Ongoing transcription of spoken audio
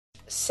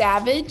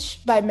Savage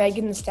by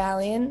Megan Thee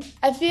Stallion.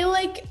 I feel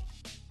like,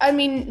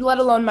 let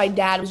alone my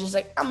dad was just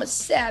like, I'm a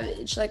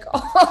savage, like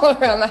all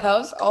around the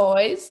house,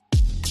 always.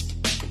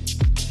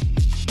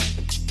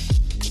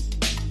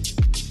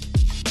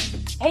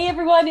 Hey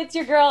everyone, it's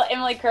your girl,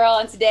 Emily Curl,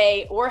 and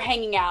today we're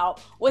hanging out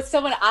with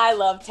someone I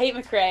love, Tate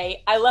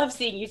McRae. I love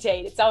seeing you,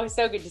 Tate. It's always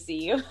so good to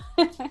see you.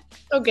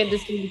 So good to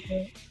see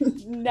you.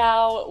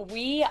 Now,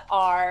 we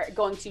are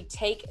going to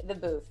take the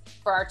booth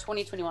for our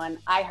 2021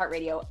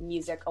 iHeartRadio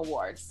Music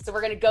Awards. So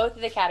we're going to go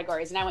through the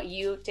categories, and I want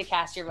you to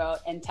cast your vote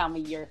and tell me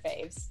your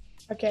faves.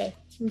 Okay,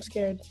 I'm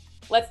scared.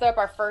 Let's throw up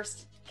our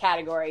first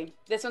category.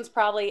 This one's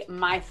probably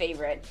my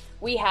favorite.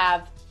 We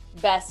have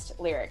Best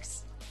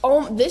Lyrics.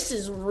 Oh, this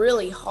is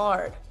really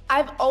hard.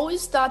 I've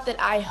always thought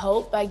that I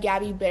Hope by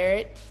Gabby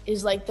Barrett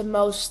is like the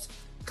most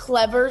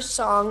clever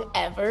song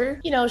ever.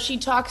 You know, she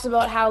talks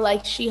about how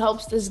like she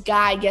hopes this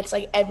guy gets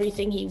like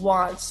everything he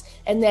wants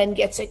and then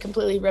gets it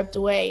completely ripped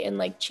away and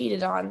like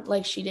cheated on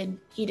like he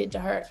did to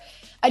her.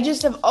 I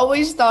just have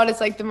always thought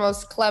it's like the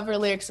most clever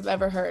lyrics I've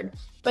ever heard.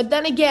 But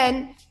then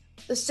again,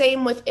 the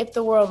same with If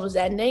the World Was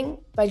Ending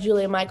by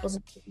Julia Michaels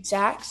and Tiffany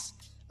Sachs.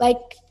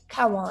 Like,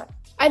 come on.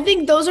 I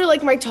think those are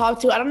like my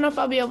top two. I don't know if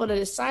I'll be able to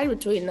decide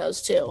between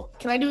those two.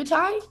 Can I do a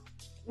tie?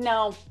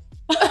 No.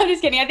 I'm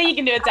just kidding. I think you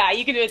can do a tie.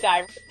 You can do a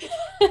tie.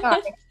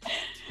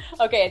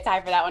 Okay, a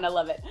tie for that one. I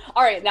love it.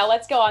 All right, now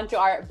let's go on to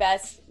our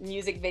best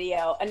music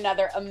video.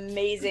 Another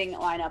amazing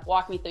lineup.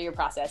 Walk me through your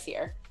process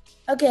here.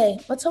 Okay,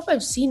 let's hope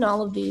I've seen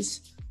all of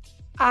these.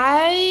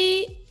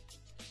 I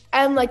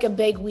am like a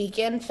big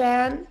Weeknd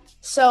fan.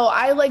 So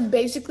I like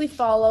basically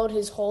followed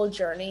his whole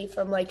journey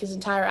from like his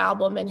entire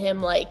album and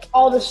him like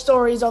all the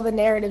stories, all the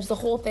narratives, the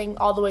whole thing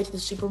all the way to the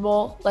Super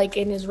Bowl, like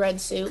in his red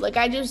suit. Like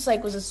I just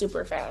like was a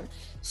super fan.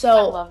 So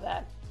I love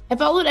that. I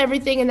followed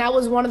everything and that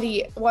was one of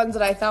the ones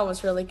that I thought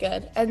was really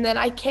good. And then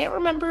I can't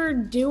remember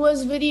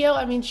Dua's video.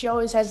 I mean, she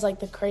always has like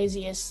the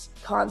craziest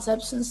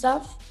concepts and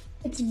stuff.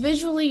 It's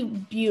visually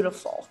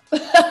beautiful.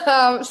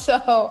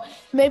 So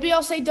maybe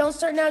I'll say Don't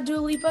Start Now, Dua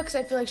Lipa, because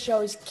I feel like she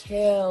always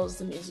kills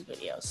the music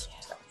videos.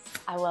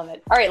 I love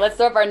it. All right, let's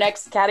throw up our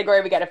next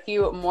category. We got a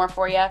few more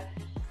for you.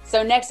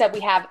 So next up, we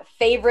have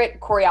favorite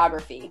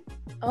choreography.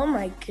 Oh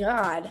my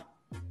God.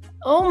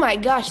 Oh my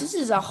gosh, this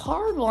is a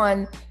hard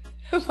one.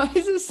 Why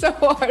is this so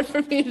hard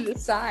for me to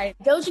decide?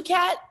 Doja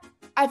Cat,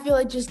 I feel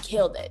like just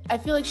killed it. I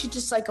feel like she's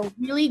just like a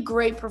really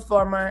great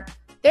performer.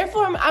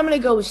 Therefore, I'm going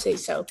to go with Say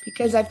So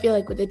because I feel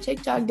like with the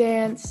TikTok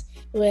dance,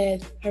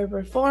 with her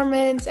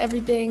performance,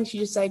 everything, she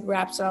just like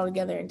wraps it all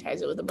together and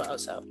ties it with a bow.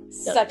 So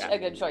such a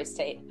good choice,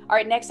 Tate. All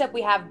right, next up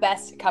we have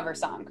best cover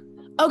song.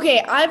 Okay,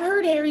 I've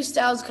heard Harry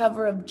Styles'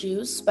 cover of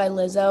Juice by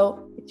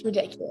Lizzo. It's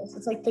ridiculous.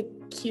 It's like the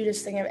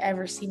cutest thing I've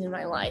ever seen in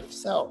my life.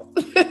 So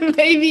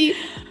maybe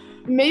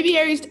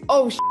Harry's.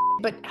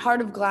 But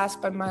Heart of Glass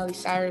by Miley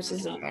Cyrus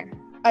is in there.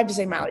 I have to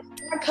say Miley.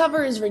 That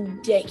cover is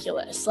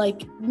ridiculous.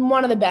 Like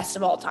one of the best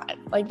of all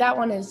time. Like that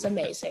one is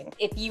amazing.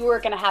 If you were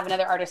going to have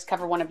another artist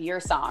cover one of your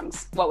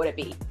songs, what would it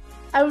be?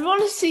 I would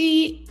want to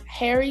see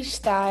Harry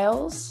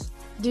Styles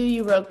do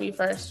You Broke Me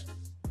First.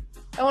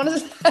 I want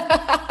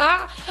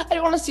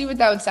to see what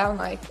that would sound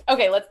like.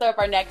 Okay, let's throw up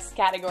our next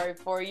category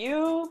for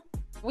you.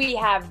 We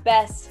have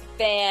Best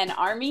Fan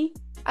Army.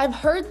 I've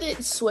heard that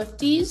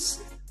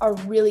Swifties are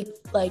really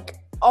like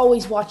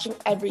always watching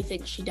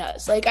everything she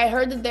does. Like I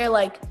heard that they're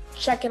like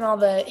checking all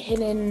the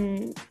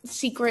hidden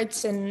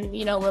secrets and,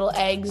 you know, little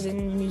eggs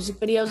in music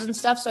videos and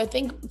stuff. So I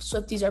think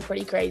Swifties are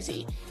pretty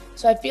crazy.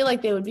 So I feel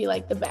like they would be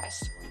like the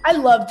best. I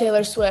love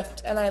Taylor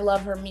Swift and I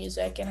love her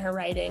music and her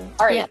writing.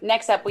 All right,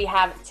 Next up we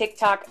have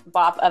TikTok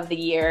Bop of the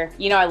Year.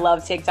 You know I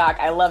love TikTok.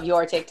 I love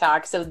your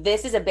TikTok. So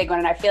this is a big one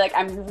and I feel like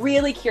I'm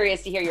really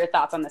curious to hear your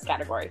thoughts on this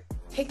category.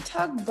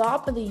 TikTok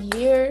Bop of the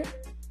Year,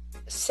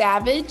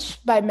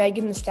 Savage by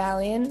Megan Thee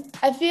Stallion.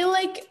 I feel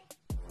like,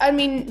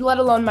 let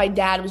alone my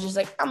dad was just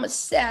like, I'm a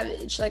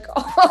savage, like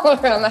all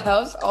around the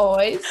house,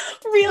 always.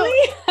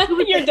 Really?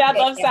 Your dad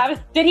loves Savage?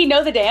 Did he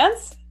know the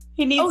dance?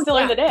 He needs to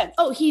learn the dance.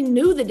 Oh, he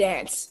knew the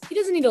dance. He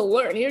doesn't need to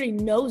learn. He already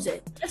knows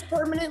it. It's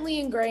permanently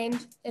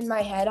ingrained in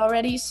my head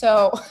already,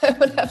 so I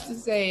would have to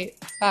say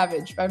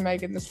Savage by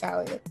Megan Thee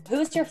Stallion.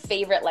 Who's your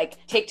favorite,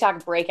 like,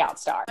 TikTok breakout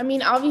star?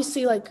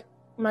 Obviously, like,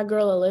 my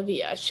girl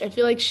Olivia. I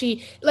feel like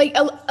she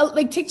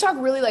TikTok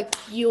really like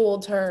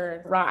fueled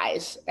her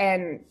rise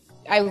and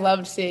I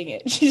loved seeing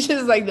it. She's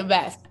just like the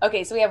best.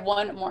 Okay, so we have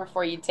one more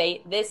for you,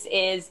 Tate. This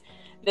is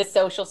the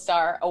Social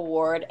Star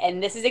Award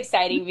and this is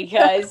exciting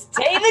because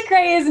Tate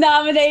McRae is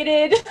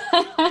nominated.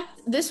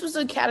 This was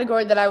a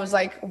category that I was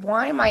like,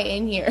 why am I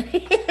in here?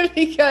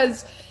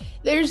 Because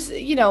there's,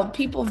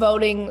 people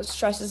voting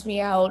stresses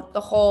me out.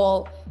 The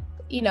whole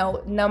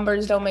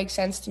numbers don't make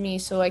sense to me,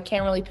 so I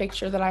can't really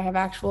picture that I have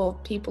actual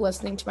people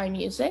listening to my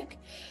music.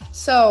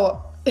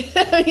 So,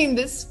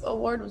 this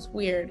award was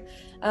weird.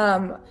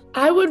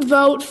 I would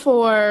vote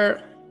for,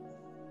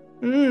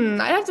 I'd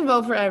have to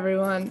vote for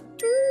everyone.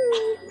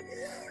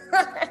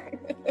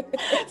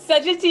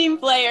 Such a team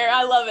player.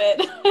 I love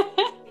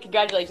it.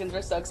 Congratulations.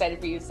 We're so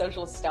excited for you.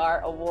 Social Star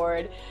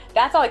Award.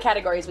 That's all the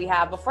categories we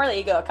have. Before I let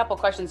you go, a couple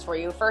questions for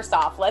you. First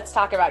off, let's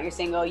talk about your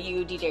single,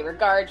 You, DJ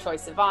Regard, Troye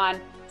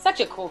Sivan. Such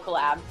a cool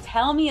collab.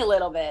 Tell me a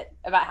little bit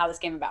about how this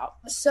came about.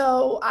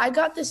 So I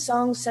got this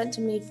song sent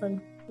to me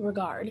from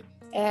Regard,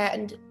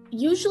 and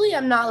usually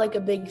I'm not like a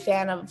big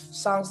fan of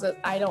songs that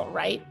I don't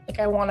write. Like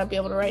I want to be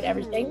able to write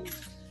everything.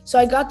 So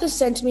I got this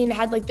sent to me and it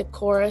had like the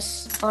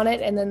chorus on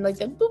it and then like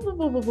the boop, boop,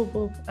 boop, boop, boop,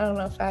 boop. I don't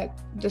know if that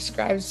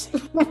describes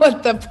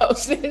what the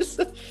post is.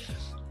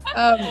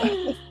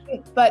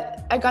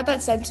 But I got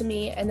that sent to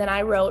me and then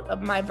I wrote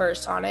my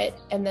verse on it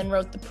and then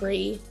wrote the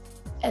pre.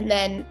 And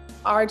then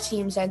our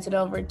team sent it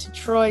over to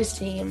Troy's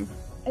team.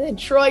 And then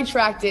Troy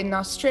tracked it in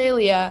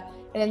Australia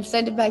and then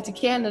sent it back to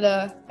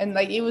Canada. And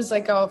like it was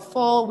like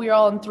we were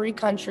all in 3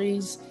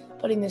 countries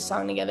putting this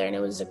song together and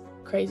it was a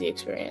crazy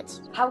experience.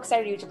 How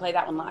excited are you to play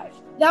that one live?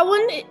 That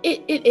one,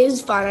 it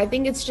is fun. I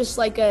think it's just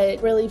like a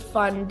really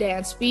fun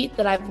dance beat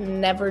that I've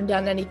never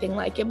done anything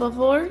like it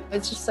before.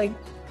 It's just like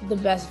the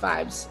best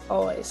vibes,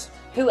 always.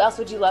 Who else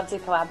would you love to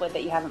collab with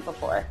that you haven't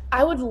before?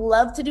 I would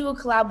love to do a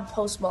collab with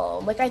Post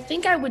Malone. Like, I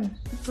think I would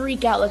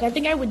freak out. Like, I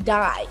think I would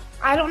die.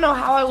 I don't know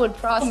how I would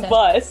process.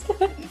 Bust.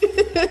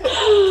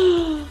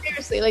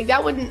 Seriously, like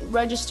that wouldn't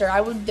register.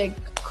 I would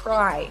like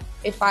cry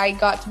if I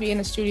got to be in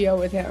a studio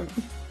with him.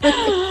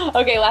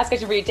 Okay, last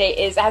question for you, Tate,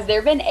 is has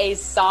there been a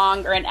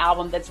song or an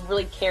album that's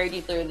really carried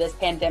you through this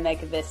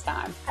pandemic this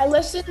time? I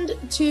listened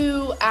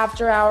to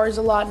After Hours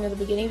a lot near the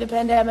beginning of the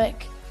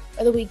pandemic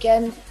or the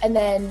weekend, and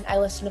then I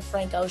listened to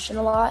Frank Ocean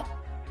a lot,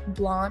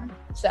 Blonde.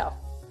 So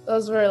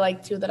those were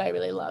like 2 that I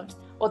really loved.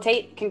 Well,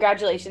 Tate,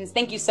 congratulations.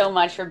 Thank you so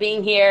much for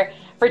being here,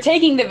 for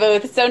taking the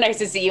booth. So nice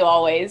to see you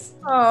always.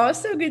 Oh,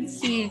 so good to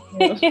see you.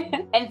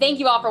 And thank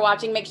you all for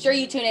watching. Make sure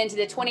you tune in to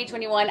the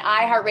 2021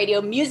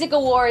 iHeartRadio Music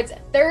Awards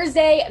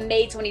Thursday,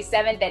 May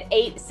 27th at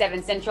 8,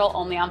 7 Central,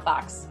 only on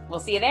Fox. We'll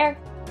see you there.